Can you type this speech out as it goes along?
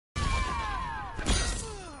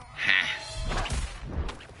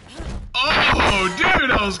dude,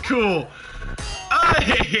 that was cool.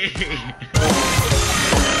 Hey.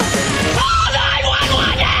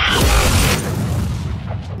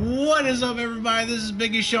 What is up, everybody? This is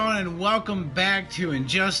Biggie Sean, and welcome back to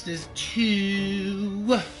Injustice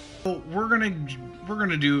 2. We're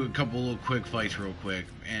gonna do a couple little quick fights real quick,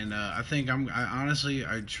 and I think I honestly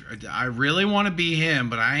really want to be him,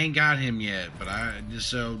 but I ain't got him yet. But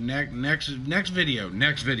next video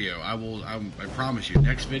I promise you,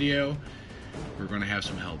 next video we're gonna have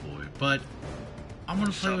some Hellboy, but I'm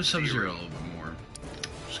gonna play with SubZero a little bit more.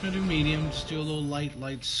 Just gonna do medium, just do a little light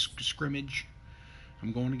scrimmage.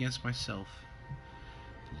 I'm going against myself.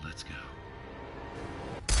 Let's go.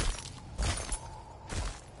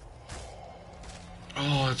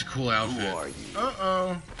 Oh, that's a cool outfit. Who are you?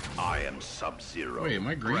 Uh-oh. I am SubZero. Wait, am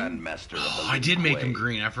I green? Grandmaster of the I did make him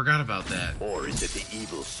green. I forgot about that. Or is it the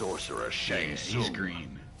evil sorcerer Shang Tsung? He's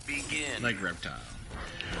green. Begin. Like Reptile.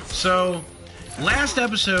 So, last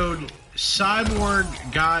episode, Cyborg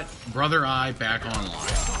got Brother Eye back online.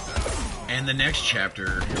 And the next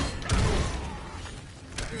chapter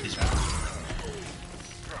is... And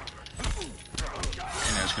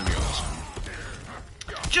that's going to be awesome.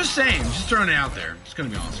 Just saying, just throwing it out there. It's gonna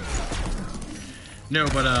be awesome. No,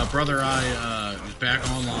 but Brother Eye is back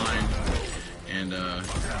online, and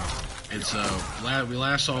it's we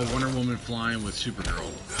last saw Wonder Woman flying with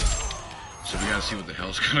Supergirl, so we gotta see what the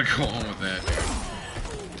hell's gonna go on with that.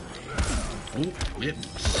 Oh, yep,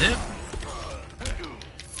 zip.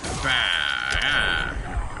 Bah.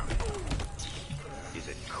 Is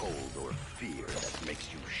it cold or fear that makes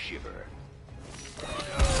you shiver?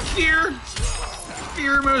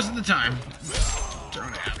 Fear most of the time.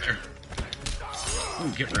 Throwing it out there.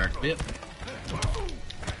 Ooh, get wrecked, bit.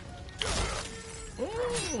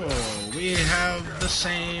 Oh, we have the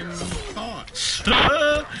same thoughts.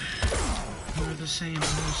 We're the same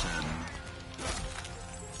person.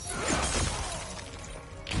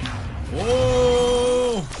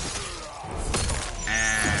 Oh!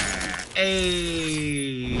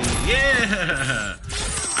 Hey! Yeah!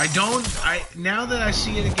 Now that I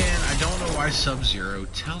see it again, I don't know why SubZero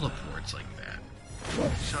teleports like that.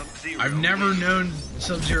 I've never known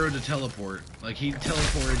SubZero to teleport. Like, he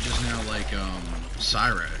teleported just now like,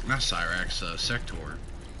 Sector.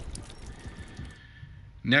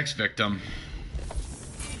 Next victim.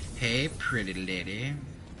 Hey, pretty lady.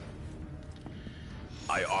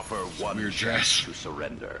 I offer one Weird chance dress. to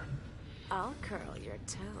surrender. I'll curl your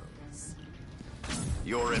toes.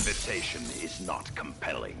 Your invitation is not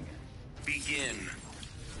compelling. Begin.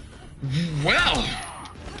 Well!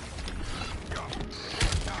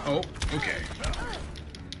 Oh, okay.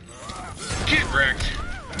 Get wrecked.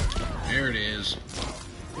 There it is.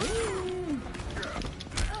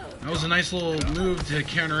 That was a nice little move to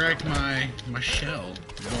counteract my shell.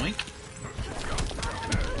 Boink.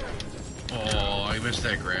 Oh, I missed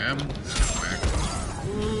that grab.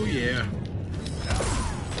 Oh, yeah.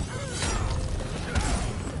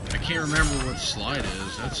 I can't remember what slide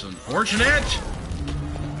is. That's unfortunate.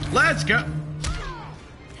 Let's go.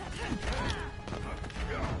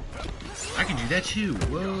 I can do that too.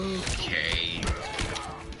 Okay.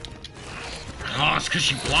 Oh, it's because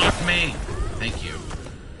she blocked me. Thank you.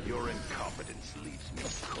 Your incompetence leaves me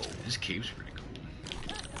cold. This cape's pretty cool.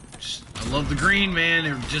 I love the green, man.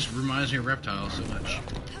 It just reminds me of Reptile so much.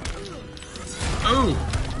 Oh!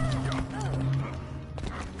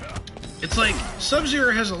 It's like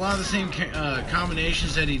SubZero has a lot of the same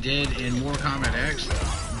combinations that he did in Mortal Kombat X,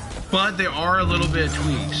 but they are a little bit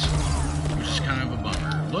tweaks, which is kind of a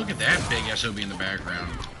bummer. Look at that big SOB in the background.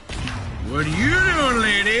 What are you doing,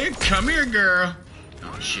 lady? Come here, girl.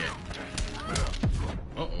 Oh, shit.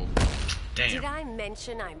 Uh-oh. Damn. Did I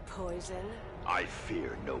mention I'm poison? I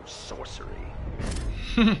fear no sorcery.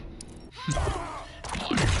 I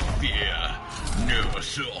fear no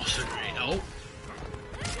sorcery. Oh.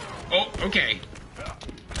 Oh, okay. Oh.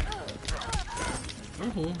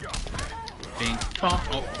 Bing, bong.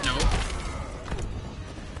 Oh, no.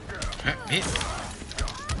 Hit.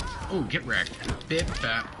 Oh, get wrecked. Bip,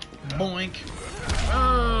 bap. Boink.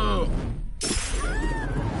 Oh.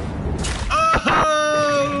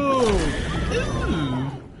 Oh!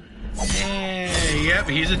 Ooh. Hey, yep,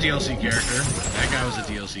 he's a DLC character. That guy was a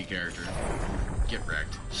DLC character. Get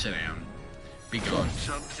wrecked. Sit down. Be gone.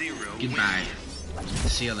 SubZero. Goodbye.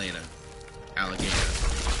 See you later. Alligator.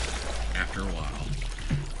 After a while.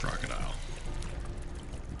 Crocodile.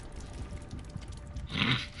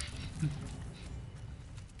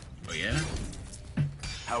 Oh yeah?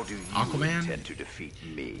 How do you Aquaman? intend to defeat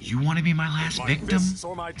me? You want to be my last My victim? fists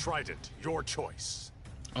or my trident, your choice.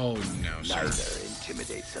 Oh no, sir. Neither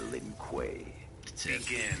intimidates a Lin Kuei. That's it.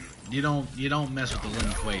 You don't mess with the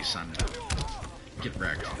Lin Kuei, son. Get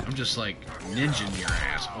wrecked. I'm just like ninja your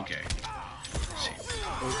ass. Okay. Let's see.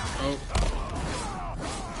 Oh.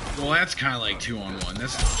 Well, that's kind of like 2-on-1.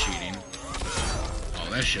 That's not cheating. Oh,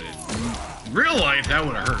 that shit. In real life, that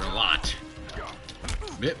would have hurt a lot.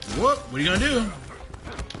 Whoop. What are you gonna do?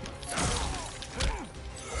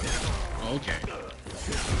 Okay.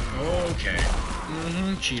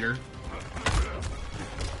 Cheater.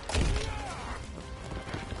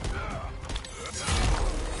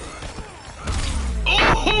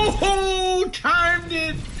 Oh, timed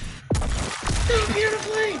it so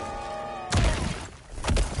beautifully.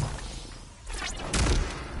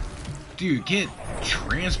 Dude, get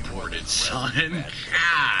transported, son.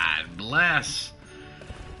 God bless.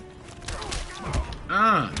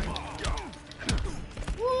 Oh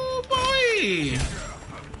boy.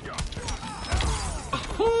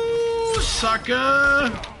 Oh,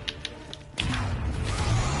 sucker.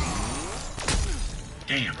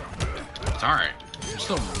 Damn. It's alright. I'm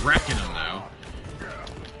still wrecking him though.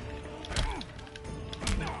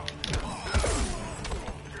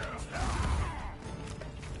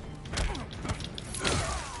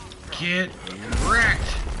 Get wrecked.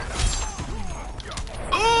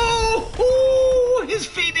 Oh, his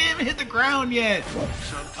feet didn't hit the ground yet.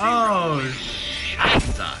 Oh, shit.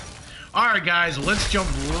 Alright guys, let's jump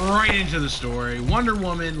right into the story. Wonder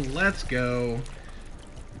Woman, let's go.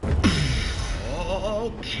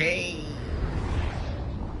 Okay.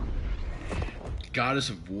 Goddess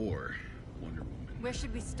of War, Wonder Woman. Where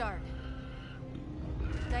should we start?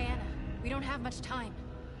 Diana, we don't have much time.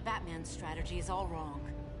 Batman's strategy is all wrong.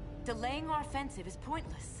 Delaying our offensive is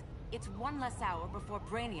pointless. It's one less hour before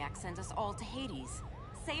Brainiac sends us all to Hades.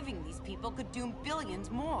 Saving these people could doom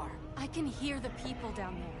billions more. I can hear the people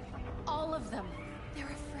down there. All of them. They're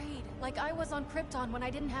afraid, like I was on Krypton when I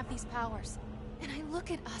didn't have these powers. And I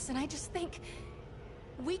look at us and I just think,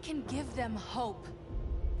 we can give them hope.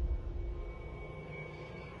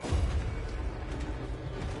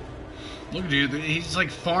 Look, dude, he's like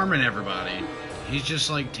farming everybody. He's just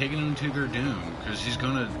like taking them to their doom, because he's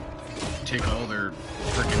gonna take all their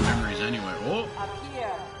freaking memories anyway. Oh!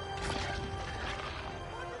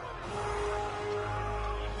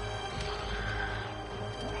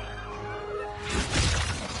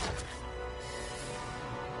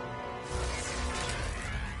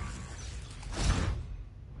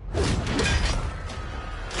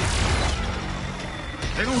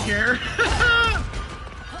 They don't care.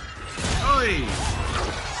 Oi!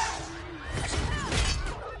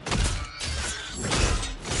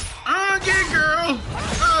 Oh, get it, girl!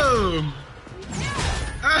 Oh!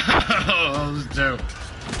 Oh, that was dope.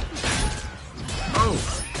 Oh!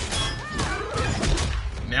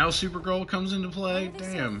 Now Supergirl comes into play?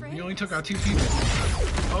 Damn, you only took out 2 people.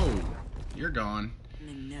 Oh, you're gone.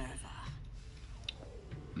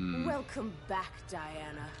 Welcome back,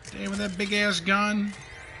 Diana. Damn, with that big ass gun.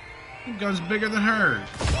 That gun's bigger than her.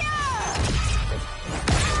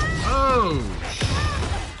 Oh!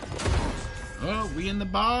 Oh, we in the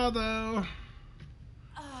bar though.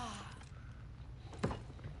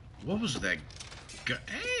 What was that?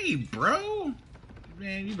 Hey, bro!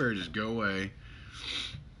 Man, you better just go away.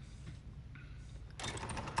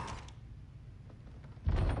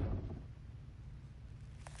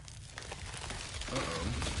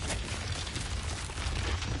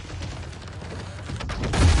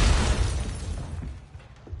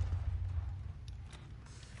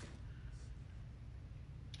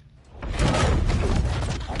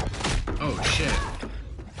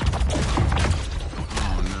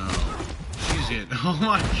 Oh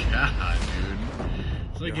my god, dude.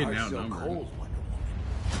 It's like getting outnumbered. So cold, Wonder Woman.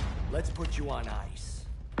 Let's put you on ice.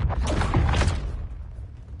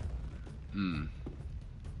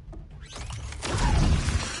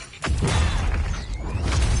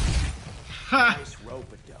 Ha! Nice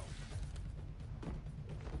rope-a-dope.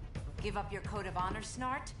 Give up your code of honor,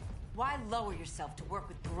 Snart? Why lower yourself to work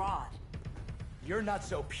with Grodd? You're not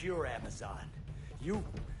so pure, Amazon. You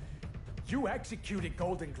executed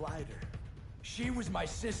Golden Glider. She was my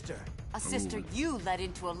sister. A sister you led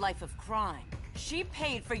into a life of crime. She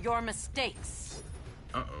paid for your mistakes.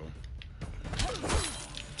 Uh-oh.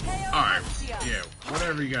 Alright, yeah,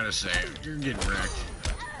 whatever you gotta say. You're getting wrecked.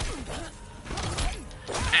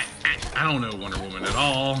 I don't know Wonder Woman at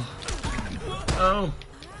all. Oh.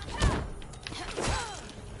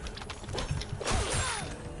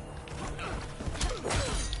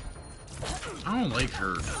 I don't like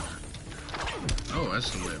her. Oh,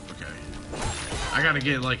 that's the whip, okay. I gotta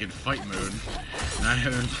get like in fight mode. And I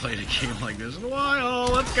haven't played a game like this in a while.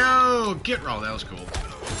 Let's go! Get roll, that was cool.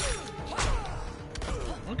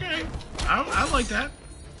 Okay. I like that.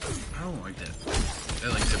 I don't like that.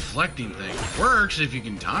 That like deflecting thing works if you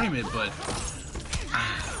can time it, but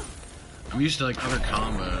I'm used to like other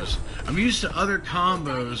combos. I'm used to other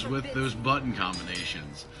combos with those button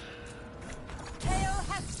combinations. Hail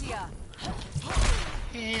Hestia!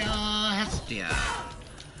 Hail Hestia!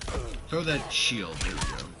 Throw that shield. There we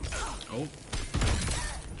go. Oh.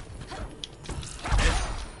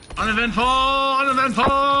 Uneventful!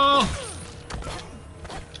 Uneventful!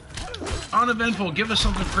 Uneventful. Give us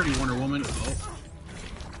something pretty, Wonder Woman. Oh.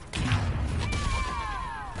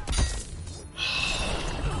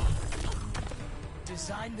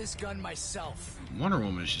 Designed this gun myself. Wonder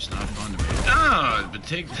Woman is just not fun to me. Ah, but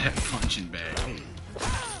take that punching bag.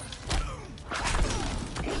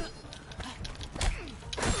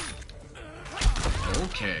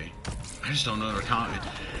 Okay. I just don't know the comment.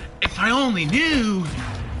 If I only knew.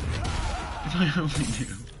 If I only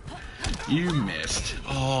knew. You missed.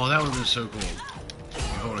 Oh, that would have been so cool.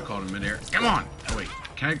 I would have caught him midair. Come on. Oh wait.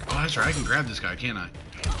 Can I? Oh, that's right. I can grab this guy, can't I?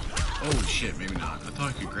 Oh shit, maybe not. I thought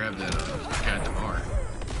I could grab that guy at the bar.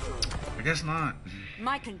 I guess not.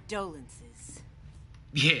 My condolences.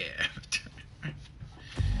 Yeah.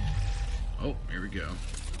 Oh, here we go.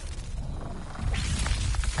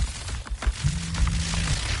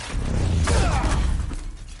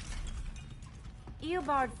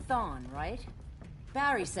 Eobard Thawne, right?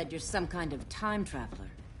 Barry said you're some kind of time traveler.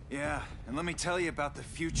 Yeah, and let me tell you about the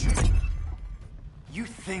future. You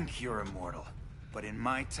think you're immortal, but in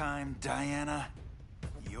my time, Diana,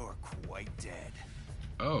 you're quite dead.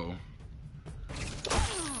 Oh.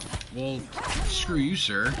 Well, screw you,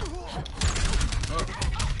 sir. Oh.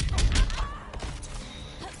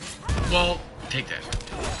 Well, take that.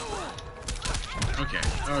 Okay,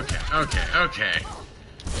 okay, okay, okay.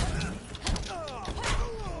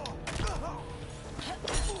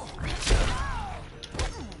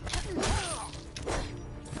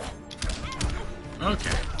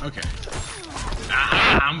 Okay, okay.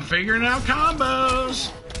 Ah, I'm figuring out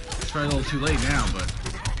combos! It's probably a little too late now, but...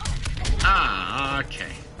 Ah,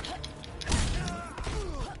 okay.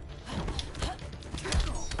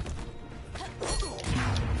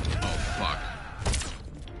 Oh, fuck.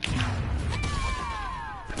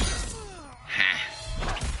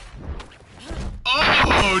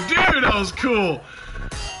 Oh, dude, that was cool!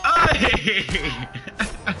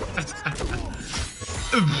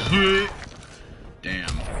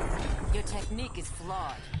 Damn. Your technique is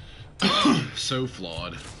flawed. So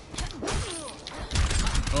flawed.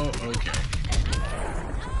 Oh, okay.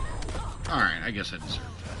 Alright, I guess I deserve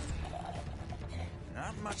that.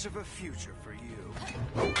 Not much of a future for you.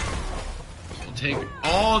 We'll take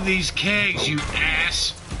all these kegs, you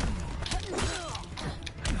ass!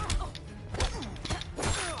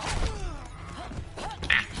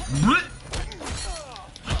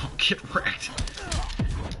 Oh, get wrecked.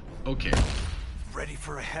 Okay. Ready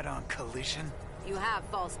for a head-on collision? You have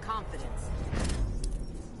false confidence.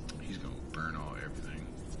 He's gonna burn all everything.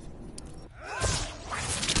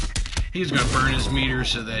 He's gonna burn his meter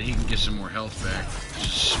so that he can get some more health back. Which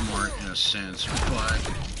is smart in a sense, but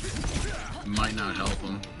might not help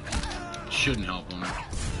him. Shouldn't help him.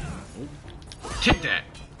 Oh. Take that!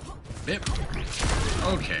 Bip.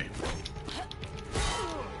 Okay.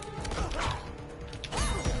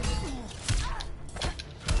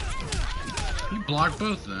 He blocked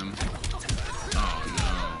both of them. Oh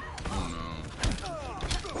no. Oh no.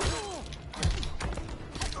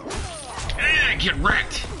 Ah, get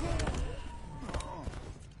wrecked!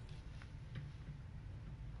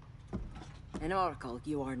 An oracle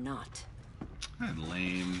you are not. That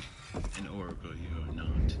lame. An oracle you are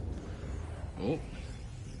not. Oh.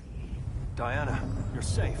 Diana, you're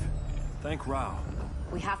safe. Thank Rao.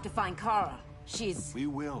 We have to find Kara. She's... We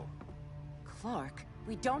will. Clark,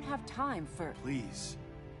 we don't have time for... Please.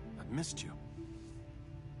 I've missed you.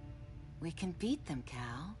 We can beat them,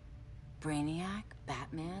 Cal. Brainiac,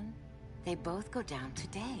 Batman, they both go down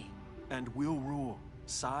today. And we'll rule,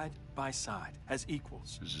 side by side, as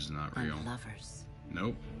equals. This is not real. And lovers.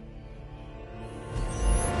 Nope.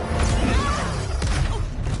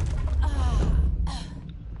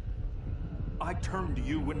 I turned to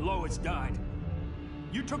you when Lois died.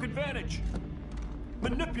 You took advantage.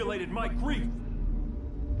 Manipulated my grief.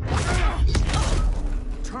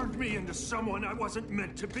 Turned me into someone I wasn't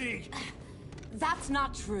meant to be. That's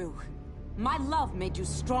not true. My love made you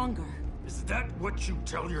stronger. Is that what you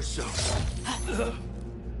tell yourself?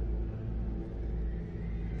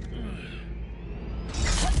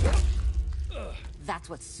 That's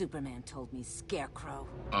what Superman told me, Scarecrow.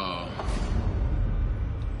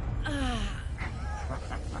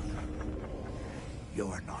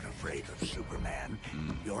 You're not afraid of Superman.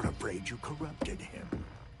 You're afraid you corrupted him.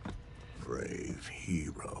 Brave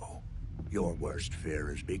hero. Your worst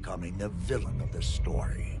fear is becoming the villain of the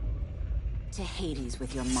story. To Hades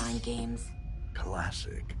with your mind games.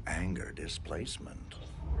 Classic anger displacement.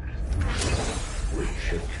 We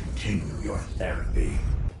should continue your therapy.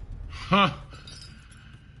 Huh.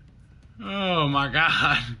 Oh my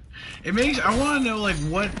god. It makes, I want to know like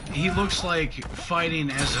what he looks like fighting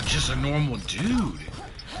as just a normal dude.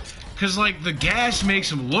 Cause like the gas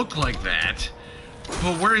makes him look like that.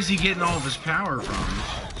 But where is he getting all of his power from?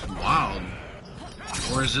 It's wild.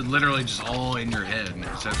 Or is it literally just all in your head?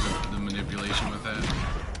 Is that the manipulation with that?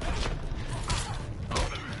 Oh.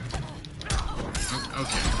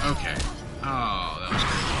 Okay. Oh, that was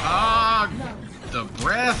good. Ah, the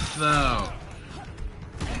breath though.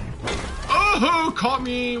 Oh, caught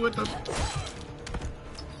me with the...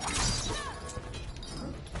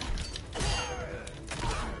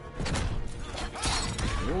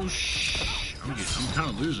 Oh, shh. I'm kind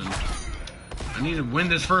of losing. I need to win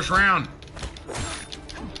this first round.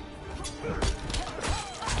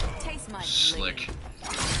 Slick.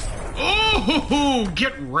 Oh,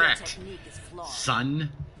 get wrecked, son.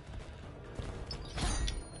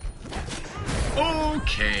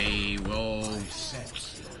 Okay, well,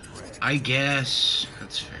 I guess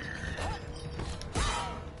that's fair.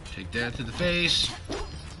 Take that to the face.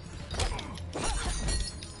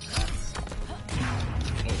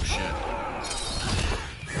 Oh, shit.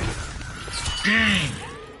 Dang.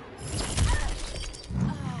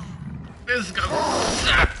 This is gonna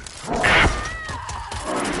suck.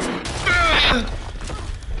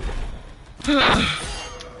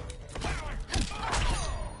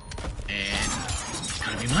 And it's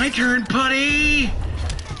gonna be my turn, buddy.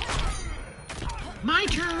 My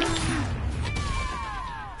turn.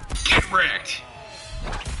 Get wrecked.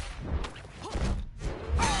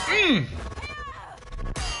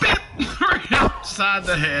 Right outside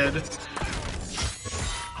the head.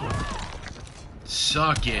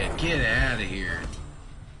 Suck it. Get out of here.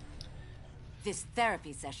 This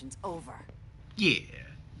therapy session's over. Yeah.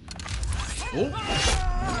 Oh.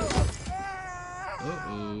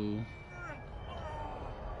 Uh-oh.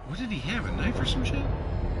 What did he have? A knife or some shit?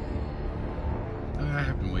 Oh, that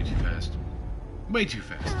happened way too fast. Way too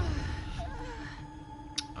fast.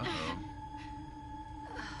 Uh-oh.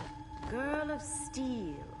 Girl of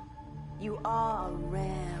Steel, you are a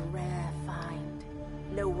rare, rare find.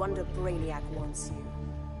 No wonder Brainiac wants you,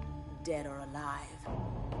 dead or alive.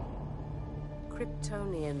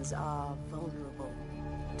 Kryptonians are vulnerable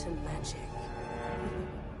to magic.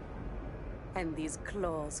 And these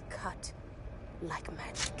claws cut like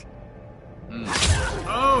magic.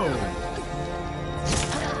 Oh!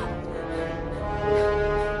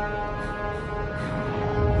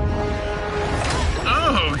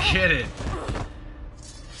 Oh, get it!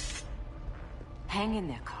 Hang in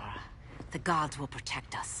there, Kara. The gods will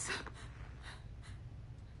protect us.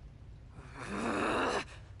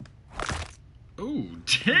 Oh,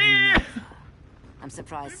 damn! I'm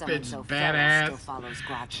surprised someone so badass. still follows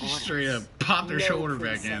Grodd's Just orders. straight up pop their No, shoulder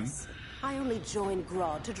back in. princess. I only joined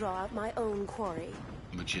Grodd to draw out my own quarry.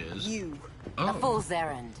 Which is? You. A Oh. fool's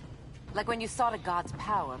errand. Like when you sought a god's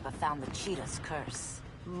power but found the cheetah's curse.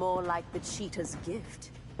 More like the cheetah's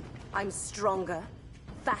gift. I'm stronger,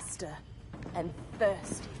 faster, and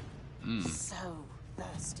thirsty. So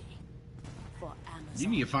thirsty for Amazon. You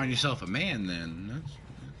need to find yourself a man then.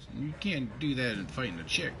 You can't do that in fighting a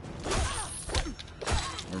chick.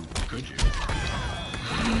 Or could you?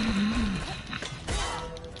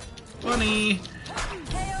 Funny.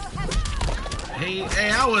 Hey,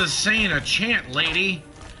 I was saying a chant, lady.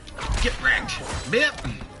 Get wrecked. Bip.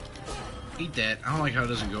 Eat that. I don't like how it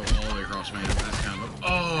doesn't go all the way across, man. That's kind of...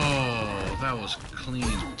 Oh, that was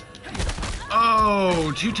clean.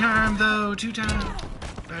 Oh, two-time, though. Two-time.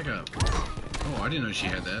 Back up. Oh, I didn't know she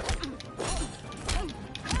had that.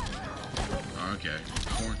 Okay.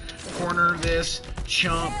 Corner this.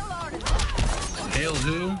 Chump. Hail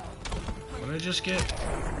who? What did I just get?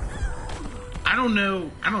 I don't know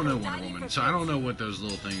Wonder Woman, so I don't know what those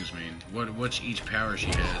little things mean. What's each power she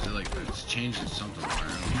has? It, like, it's changing something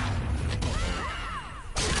around.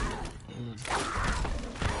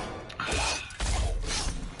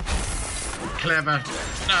 Clever.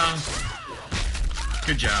 No.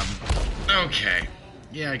 Good job. Okay.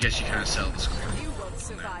 Yeah, I guess you kind of sell the score. You won't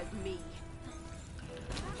survive me.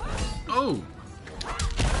 Oh.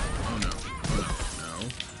 Oh no. Oh no.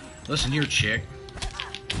 Listen here, chick.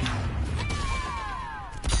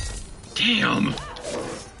 Damn.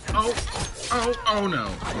 Oh no.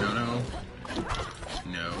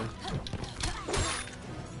 No.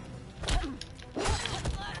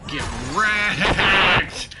 Get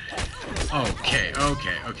wrecked! Okay,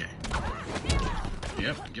 okay, okay.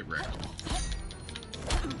 Yep, get wrecked.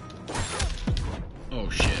 Oh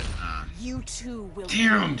shit. You two will.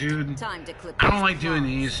 Damn, dude. Time to clip I don't those like doing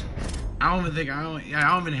claws. these. I don't even think I don't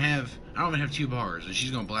even have 2 bars, and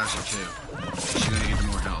she's gonna blast her too. She's gonna get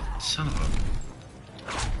more health. Son of a.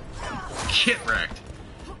 Get wrecked.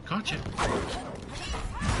 Gotcha.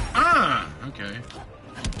 Okay.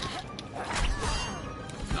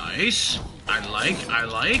 Nice. I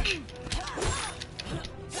like.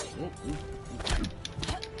 Oh, ooh.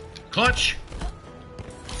 Clutch.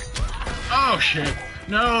 Oh shit.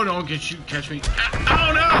 No, don't catch me.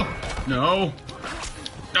 Oh no! No.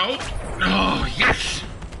 No. Oh, yes!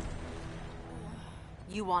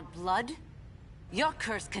 You want blood? Your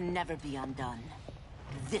curse can never be undone.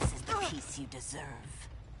 This is the peace you deserve.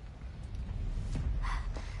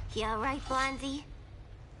 You alright, Blondie?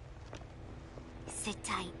 Sit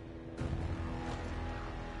tight.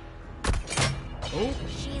 Oh.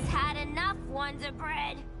 She's had enough, Wonder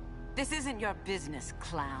Bread. This isn't your business,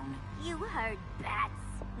 clown. You heard bats.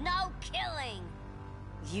 No killing.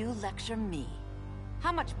 You lecture me.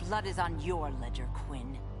 How much blood is on your ledger,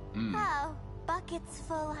 Quinn? Oh, buckets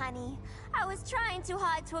full, honey. I was trying too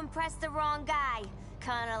hard to impress the wrong guy.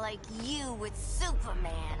 Kinda like you with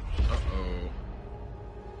Superman. Uh-oh.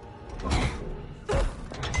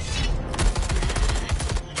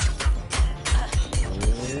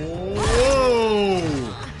 Whoa!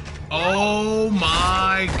 Oh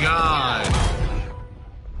my god!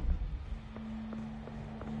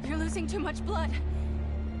 You're losing too much blood.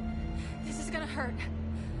 This is gonna hurt.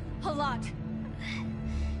 A lot.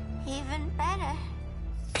 Even better.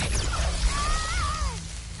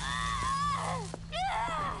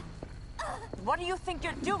 What do you think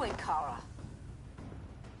you're doing, Kara?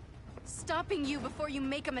 Stopping you before you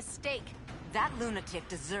make a mistake. That lunatic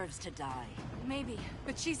deserves to die. Maybe,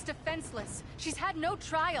 but she's defenseless. She's had no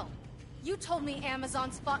trial. You told me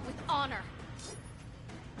Amazons fought with honor.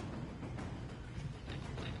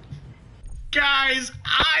 Guys,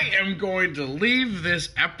 I am going to leave this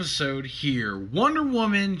episode here. Wonder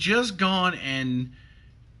Woman just gone and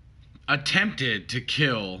attempted to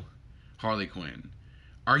kill Harley Quinn.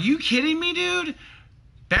 Are you kidding me, dude?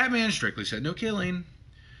 Batman strictly said no killing.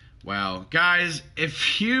 Wow. Guys,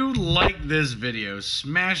 if you like this video,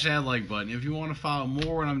 smash that like button. If you want to follow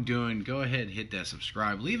more what I'm doing, go ahead and hit that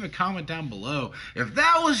subscribe. Leave a comment down below if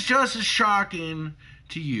that was just as shocking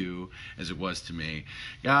to you as it was to me.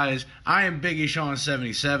 Guys, I am Biggie Sean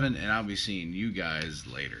 77, and I'll be seeing you guys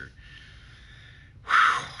later.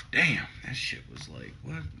 Whew, damn, that shit was like,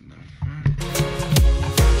 what the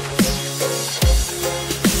fuck?